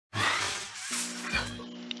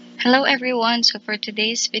Hello everyone, so for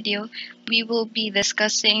today's video, we will be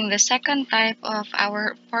discussing the second type of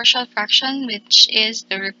our partial fraction, which is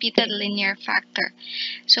the repeated linear factor.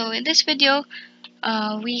 So in this video,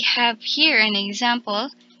 we have here an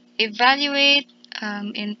example. Evaluate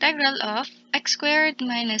integral of x squared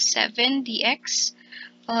minus 7 dx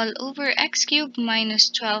all over x cubed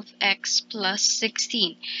minus 12x plus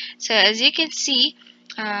 16. So as you can see,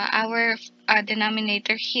 our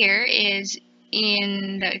denominator here is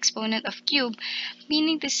in the exponent of cube,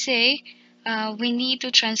 meaning to say we need to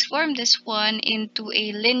transform this one into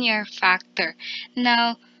a linear factor.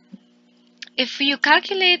 Now, if you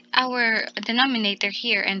calculate our denominator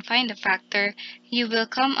here and find the factor, you will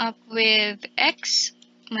come up with x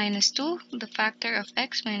minus 2, the factor of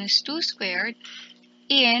x minus 2 squared,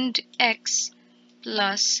 and x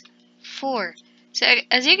plus 4. So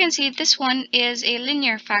as you can see, this one is a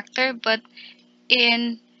linear factor, but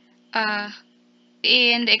in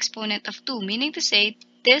the exponent of 2, meaning to say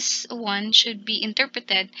this one should be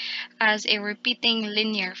interpreted as a repeating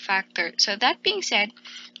linear factor. So that being said,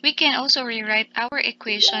 we can also rewrite our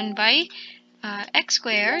equation by x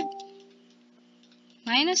squared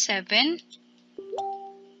minus 7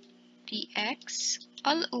 dx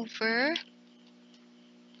all over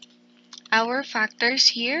our factors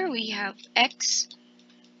here. We have x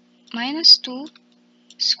minus 2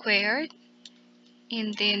 squared,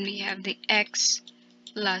 and then we have the x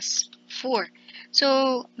plus 4.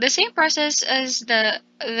 So the same process as the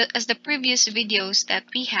previous videos that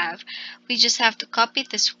we have. We just have to copy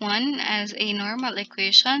this one as a normal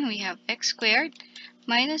equation. We have x squared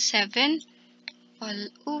minus 7 all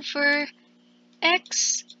over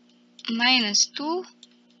x minus 2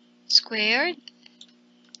 squared.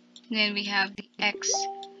 Then we have the x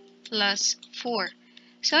plus 4.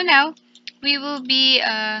 So now we will be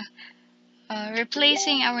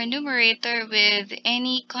replacing our numerator with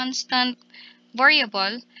any constant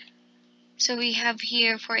variable. So we have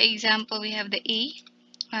here, for example, we have the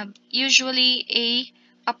a. Usually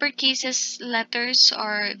a uppercases letters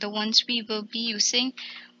are the ones we will be using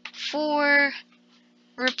for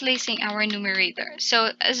replacing our numerator. So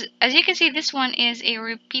as you can see, this one is a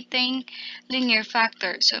repeating linear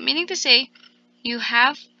factor. So meaning to say, you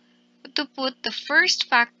have to put the first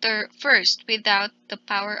factor first without the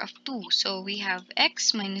power of 2. So we have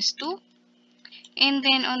x minus 2. And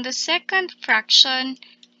then on the second fraction,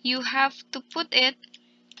 you have to put it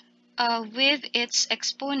with its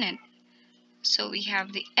exponent. So we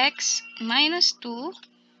have the x minus 2.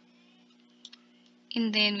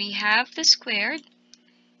 And then we have the squared.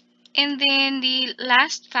 And then the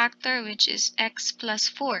last factor, which is x plus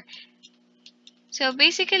 4. So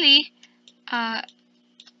basically,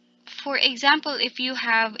 for example, if you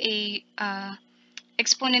have a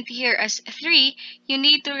exponent here as 3, you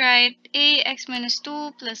need to write a x minus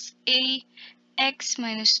 2 plus a x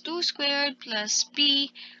minus 2 squared plus b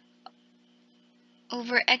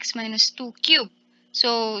over x minus 2 cubed.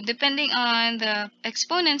 So depending on the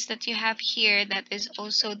exponents that you have here, that is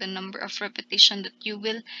also the number of repetition that you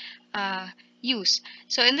will use.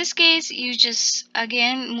 So in this case, you just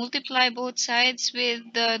again multiply both sides with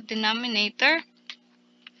the denominator.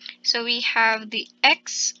 So we have the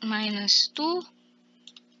x minus 2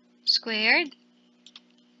 squared,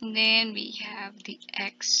 and then we have the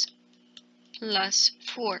x plus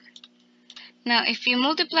 4. Now if you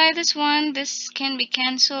multiply this one, this can be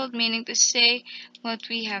cancelled, meaning to say what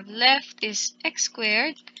we have left is x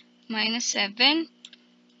squared minus 7.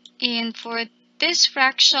 And for this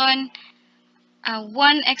fraction,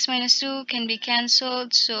 1 x minus 2 can be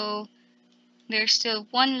cancelled, so there's still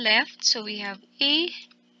 1 left. So we have a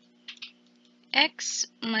x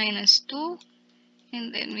minus 2,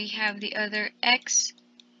 and then we have the other x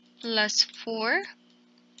plus 4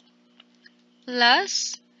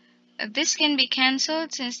 plus, this can be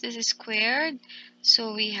cancelled since this is squared,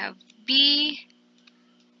 so we have b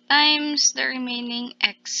times the remaining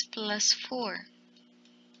x plus 4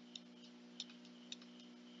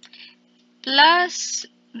 plus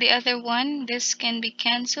the other one. This can be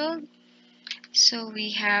cancelled, so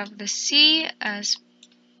we have the c as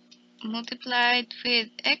multiplied with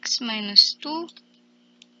x minus 2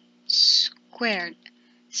 squared.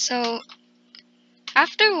 So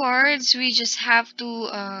afterwards, we just have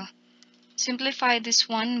to simplify this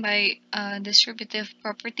one by distributive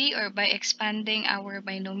property, or by expanding our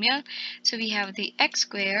binomial. So we have the x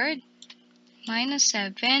squared minus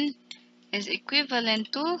 7 is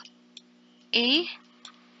equivalent to a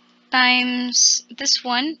times this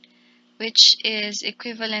one, which is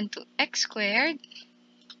equivalent to x squared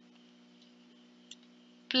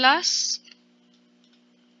plus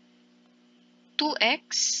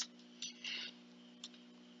 2x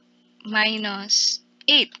minus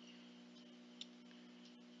 8.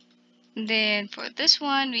 Then for this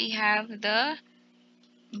one, we have the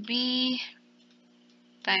b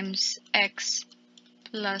times x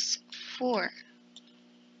plus 4.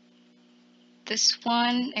 This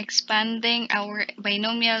one, expanding our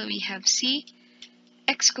binomial, we have c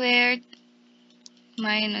x squared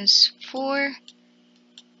minus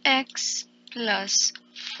 4x plus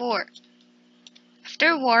 4.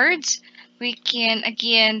 Afterwards, we can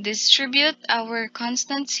again distribute our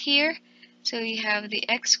constants here. So we have the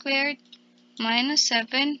x squared minus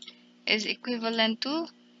 7 is equivalent to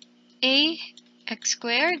a x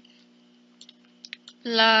squared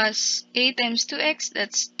plus a times 2x,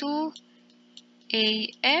 that's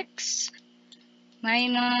 2ax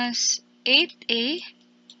minus 8a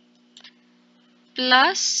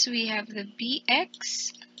plus we have the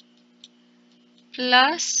bx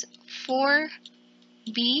plus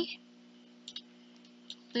 4b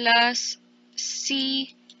plus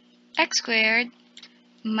c x squared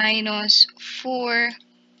minus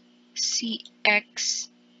 4cx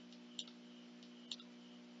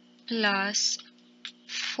plus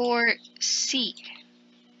 4c.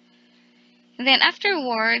 And then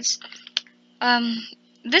afterwards,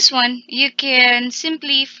 this one, you can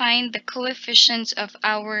simply find the coefficients of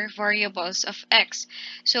our variables of x.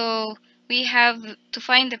 So we have to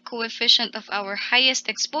find the coefficient of our highest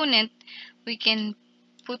exponent. We can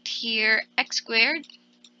put here x squared.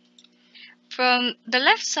 From the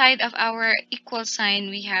left side of our equal sign,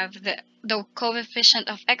 we have the coefficient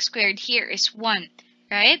of x squared here is 1,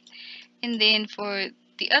 right? And then for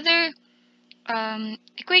the other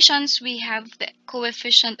equations, we have the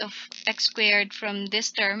coefficient of x squared from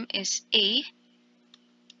this term is a.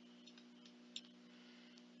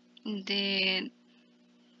 And then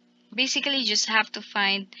basically you just have to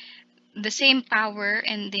find the same power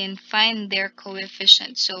and then find their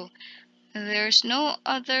coefficient. So there's no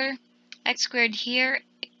other x squared here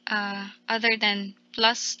other than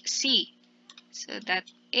plus c. So that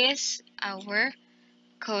is our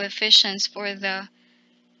coefficients for the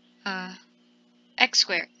x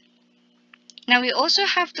squared. Now we also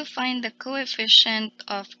have to find the coefficient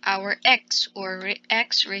of our x, or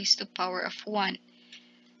x raised to power of 1.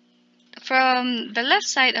 From the left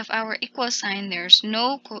side of our equal sign, there's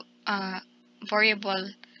no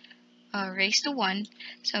variable raised to 1,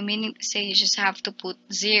 so meaning to say you just have to put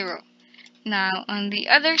 0. Now on the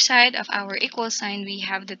other side of our equal sign, we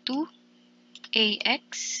have the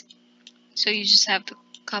 2ax, so you just have to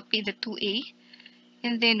copy the 2a.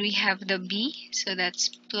 And then we have the b, so that's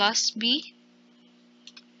plus b.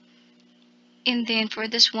 And then for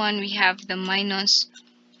this one, we have the minus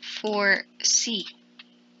 4c.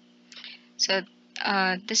 So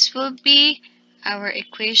this will be our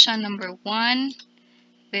equation number 1.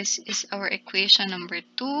 This is our equation number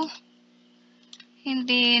 2. And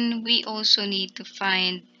then we also need to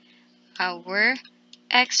find our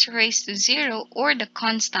x raised to 0, or the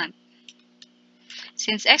constant.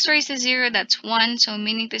 Since x raised to 0, that's 1, so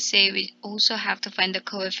meaning to say we also have to find the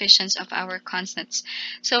coefficients of our constants.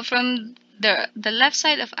 So from the left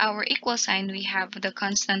side of our equal sign, we have the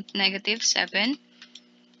constant negative 7.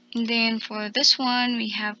 And then for this one, we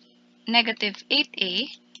have negative 8a.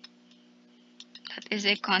 That is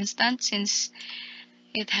a constant since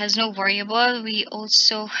it has no variable. We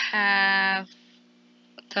also have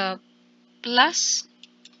the plus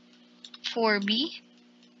 4b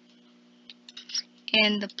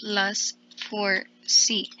and the plus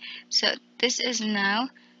 4c. So this is now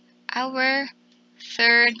our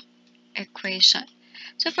third equation.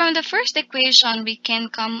 So from the first equation, we can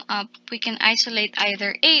isolate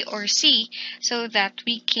either a or c, so that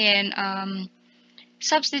we can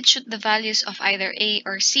substitute the values of either a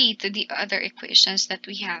or c to the other equations that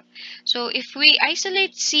we have. So if we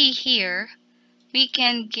isolate c here, we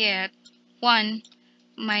can get 1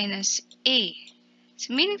 minus a.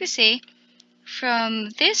 So meaning to say, from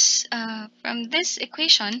this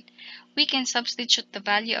equation, we can substitute the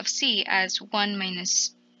value of c as 1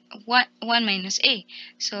 minus a.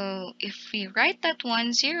 So if we write that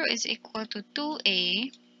 0 is equal to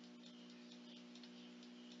 2a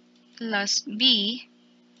plus b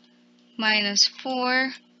minus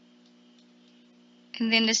 4,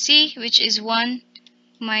 and then the c, which is 1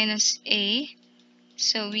 minus a.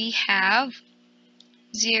 So we have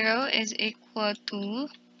 0 is equal to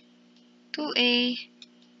 2a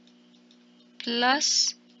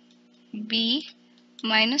plus b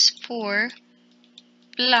minus 4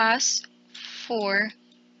 plus 4a.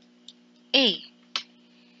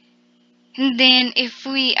 And then if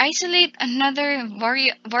we isolate another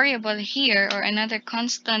variable here, or another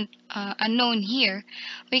constant unknown here,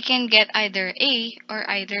 we can get either A or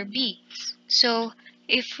either B. So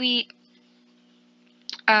if we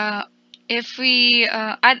uh,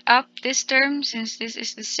 add up this term, since this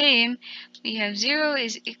is the same, we have 0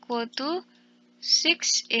 is equal to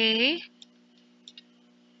 6A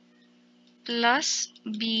plus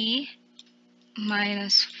B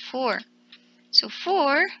minus 4. So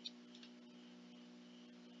 4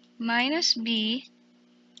 minus B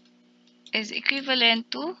is equivalent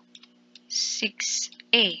to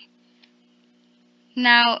 6A.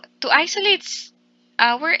 Now, to isolate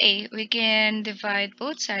our A, we can divide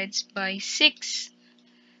both sides by 6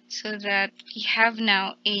 so that we have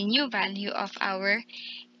now a new value of our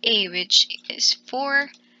A, which is 4,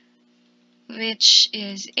 which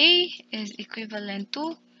is A is equivalent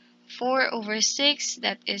to 4 over 6,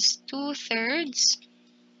 that is 2/3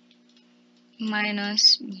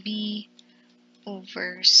 minus B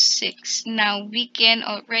over 6. Now, we can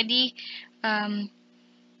already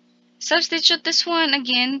substitute this one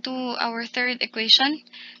again to our third equation.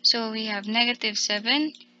 So we have negative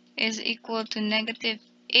 7 is equal to negative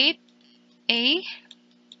 8A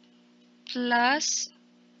plus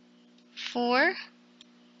 4.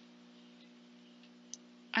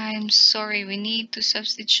 I'm sorry, we need to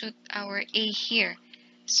substitute our A here.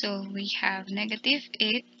 So we have negative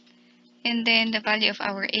 8, and then the value of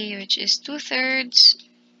our A, which is 2/3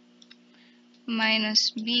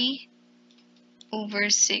 minus B over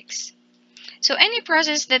 6. So any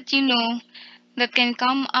process that you know that can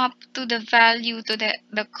come up to the value, to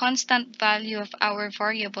the constant value of our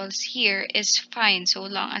variables here is fine, so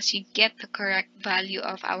long as you get the correct value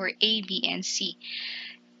of our A, B, and C.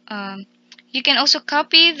 You can also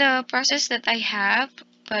copy the process that I have,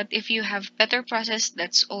 but if you have better process,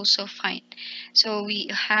 that's also fine. So we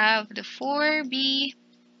have the 4B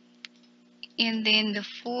and then the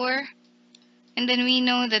 4, and then we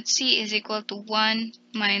know that C is equal to 1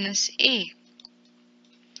 minus A.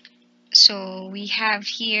 So we have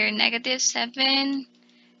here negative 7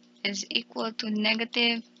 is equal to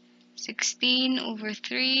negative 16 over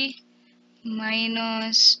 3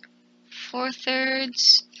 minus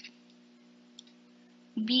 4/3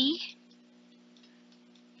 B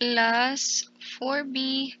plus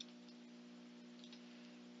 4B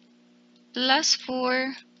plus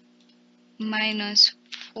 4 minus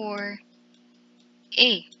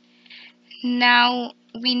 4A. Now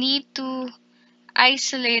we need to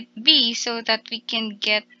isolate B so that we can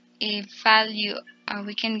get a value,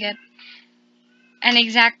 we can get an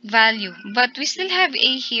exact value, but we still have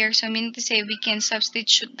A here, so meaning to say we can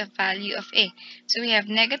substitute the value of A. So we have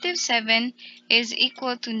negative 7 is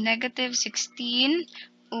equal to negative 16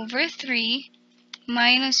 over 3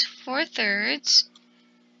 minus 4/3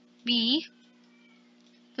 B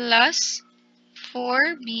plus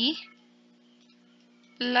 4B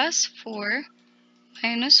plus 4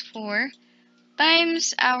 minus 4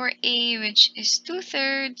 times our A, which is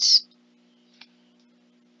 2/3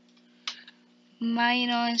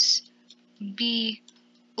 minus B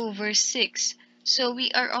over 6. So we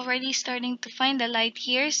are already starting to find the light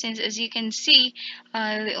here, since as you can see,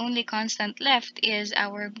 the only constant left is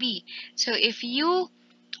our B. So if you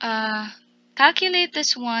calculate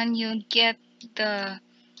this one, you'll get the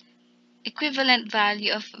equivalent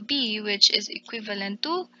value of B, which is equivalent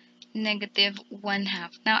to negative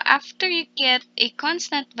 1/2. Now, after you get a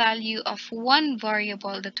constant value of one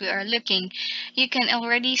variable that we are looking, you can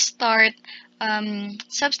already start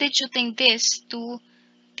substituting this to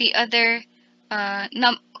the other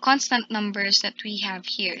constant numbers that we have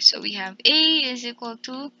here. So we have A is equal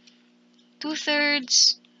to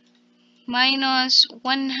 2/3 minus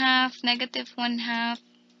 1/2, negative 1/2,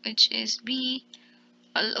 which is B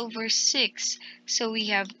all over 6. So we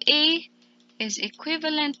have A is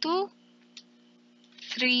equivalent to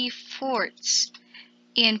 3/4.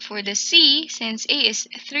 And for the C, since A is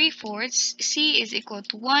 3/4, C is equal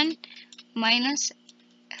to 1 minus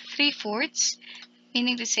 3/4,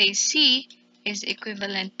 meaning to say C is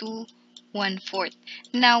equivalent to 1/4.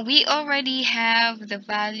 Now we already have the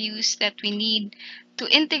values that we need to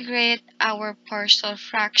integrate our partial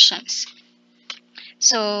fractions.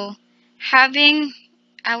 So having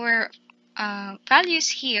our values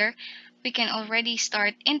here, we can already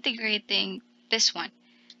start integrating this one.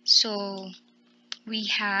 So we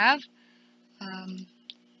have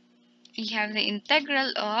the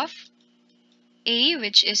integral of A,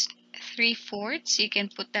 which is 3/4. You can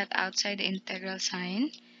put that outside the integral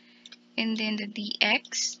sign, and then the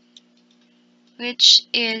dx, which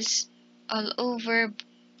is all over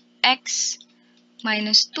x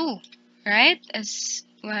minus 2, right? As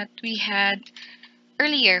what we had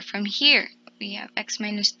earlier from here. We have x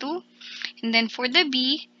minus 2. And then for the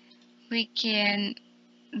b,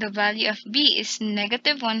 the value of b is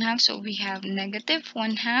negative 1/2, so we have negative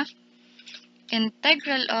 1/2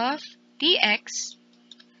 integral of dx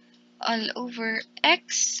all over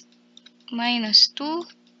x minus 2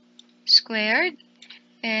 squared.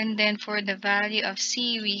 And then for the value of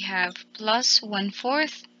c, we have plus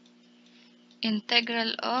 1/4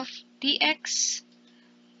 integral of dx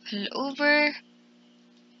all over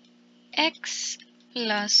x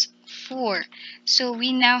plus 4. So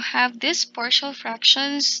we now have this partial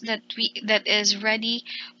fractions that is ready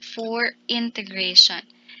for integration.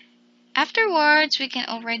 Afterwards, we can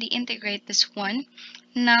already integrate this one.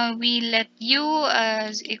 Now we let u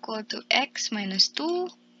as equal to x minus 2,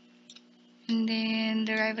 and then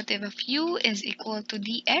derivative of u is equal to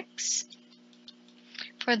dx.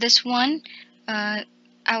 For this one,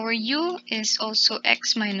 our u is also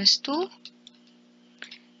x minus 2,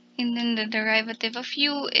 and then the derivative of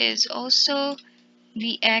u is also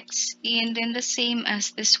dx, and then the same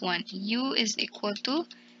as this one, u is equal to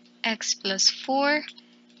x plus 4,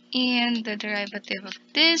 and the derivative of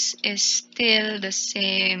this is still the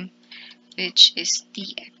same, which is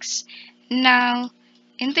dx. Now,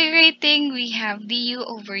 integrating, we have du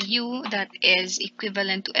over u that is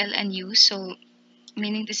equivalent to ln u, so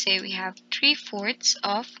meaning to say we have 3/4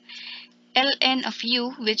 of ln of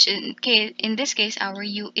u, which in this case our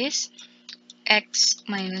u is x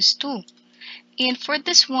minus 2. And for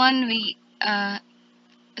this one, we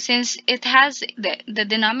since it has the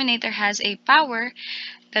denominator has a power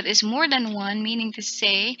that is more than 1, meaning to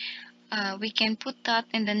say we can put that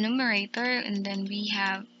in the numerator, and then we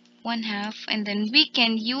have 1/2, and then we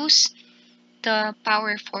can use the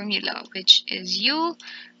power formula, which is u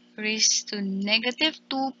raised to negative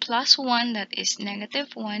 2 plus 1, that is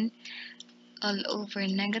negative 1 all over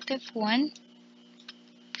negative 1,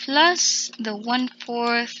 plus the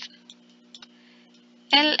 1/4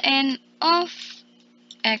 ln of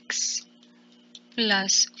x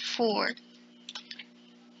plus 4.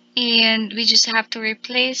 And we just have to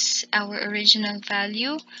replace our original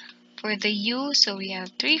value for the u, so we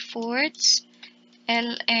have 3/4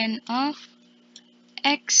 ln of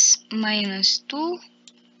x minus 2.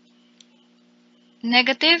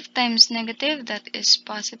 Negative times negative, that is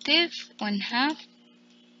positive 1/2.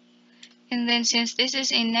 And then since this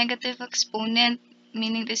is a negative exponent,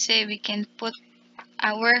 meaning to say we can put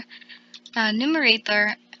our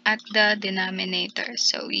numerator at the denominator.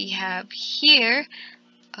 So we have here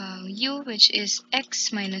u, which is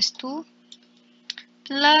x minus 2,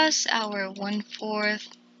 plus our 1/4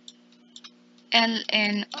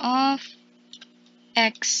 ln of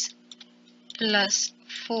x plus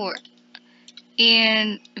 4.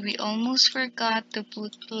 And we almost forgot to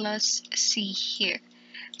put plus c here.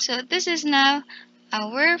 So this is now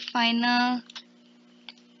our final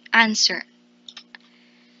answer.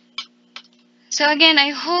 So again, I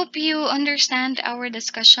hope you understand our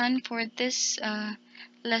discussion for this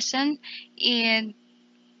lesson, and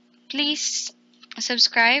please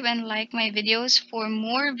subscribe and like my videos for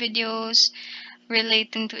more videos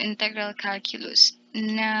relating to integral calculus.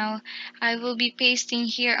 Now, I will be pasting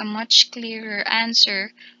here a much clearer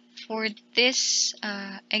answer for this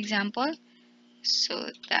example, so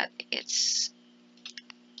that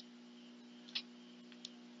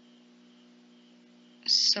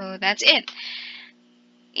that's it.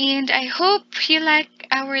 And I hope you like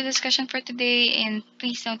our discussion for today, and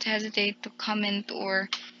please don't hesitate to comment or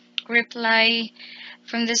reply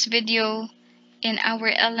from this video in our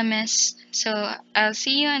LMS. So I'll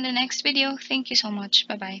see you in the next video. Thank you so much.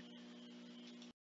 Bye bye.